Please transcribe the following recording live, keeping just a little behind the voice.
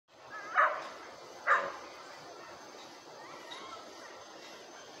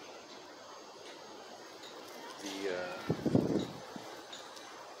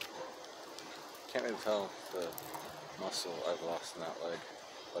tell the muscle I've lost in that leg,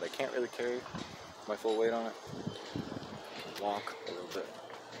 but I can't really carry my full weight on it. I can walk a little bit.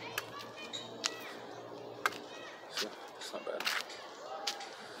 So it's not bad.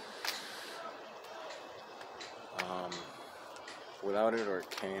 Without it or a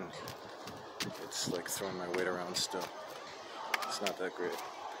cane, it's like throwing my weight around still. It's not that great.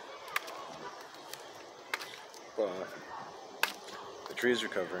 But the tree's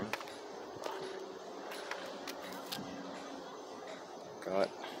recovering.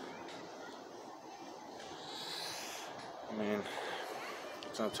 I mean,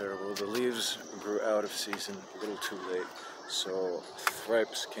 it's not terrible. The leaves grew out of season a little too late, so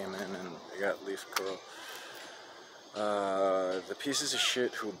thripes came in and I got leaf curl. The pieces of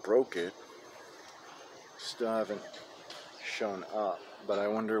shit who broke it still haven't shown up, but I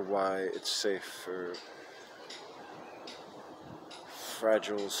wonder why it's safe for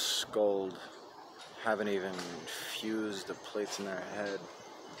fragile skulled, haven't even fused the plates in their head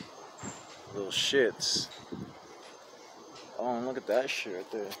little shits. Oh, and look at that shit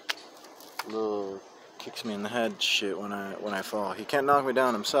right there. Little kicks me in the head shit when I fall. He can't knock me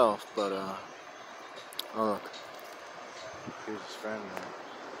down himself, but oh look, here's his friend.